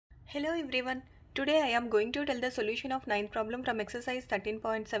Hello everyone. Today I am going to tell the solution of 9th problem from exercise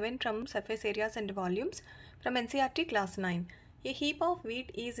 13.7 from surface areas and volumes from NCERT class 9. A heap of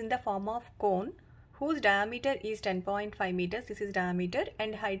wheat is in the form of cone whose diameter is 10.5 meters. This is diameter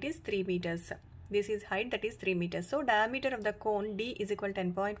and height is 3 meters. This is height, that is 3 meters. So diameter of the cone D is equal to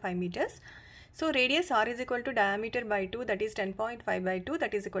 10.5 meters. So radius R is equal to diameter by 2, that is 10.5 by 2,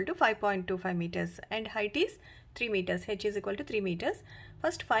 that is equal to 5.25 meters, and height is 3 meters. H is equal to 3 meters.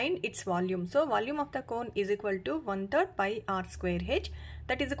 First find its volume. So volume of the cone is equal to 1/3 pi R square H,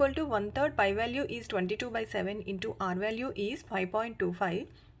 that is equal to 1/3 pi value is 22/7 into R value is 5.25.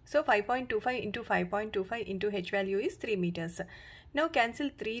 So 5.25 into 5.25 into H value is 3 meters. Now cancel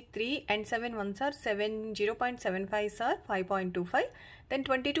 3 and 7 ones are 7, 0.75 are 5.25. Then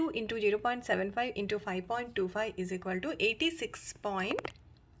 22 into 0.75 into 5.25 is equal to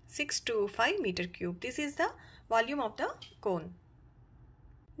 86.625 meter cube. This is the volume of the cone.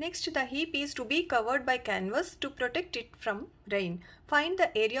 Next, the heap is to be covered by canvas to protect it from rain. Find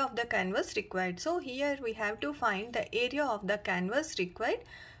the area of the canvas required. So here we have to find the area of the canvas required.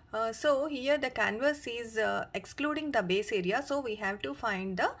 So here the canvas is excluding the base area. So we have to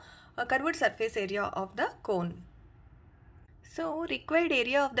find the curved surface area of the cone. So required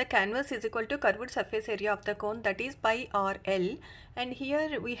area of the canvas is equal to curved surface area of the cone, that is pi r L, and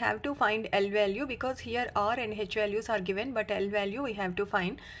here we have to find L value because here R and H values are given, but L value we have to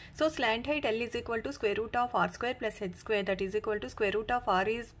find. So slant height L is equal to square root of R square plus H square, that is equal to square root of R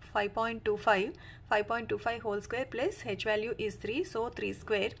is 5.25 whole square plus H value is 3, so 3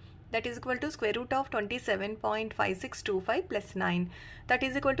 square, that is equal to square root of 27.5625 plus 9, that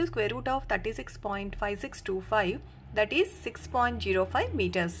is equal to square root of 36.5625, that is 6.05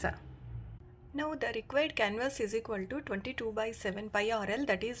 meters. Now the required canvas is equal to 22/7 pi RL,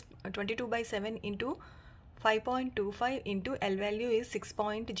 that is 22/7 into 5.25 into L value is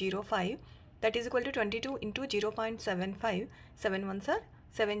 6.05, that is equal to 22 into 0.75, 7 ones are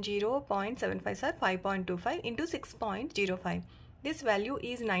 7, 0.75 are 5.25 into 6.05. This value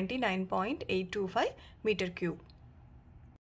is 99.825 meter cube.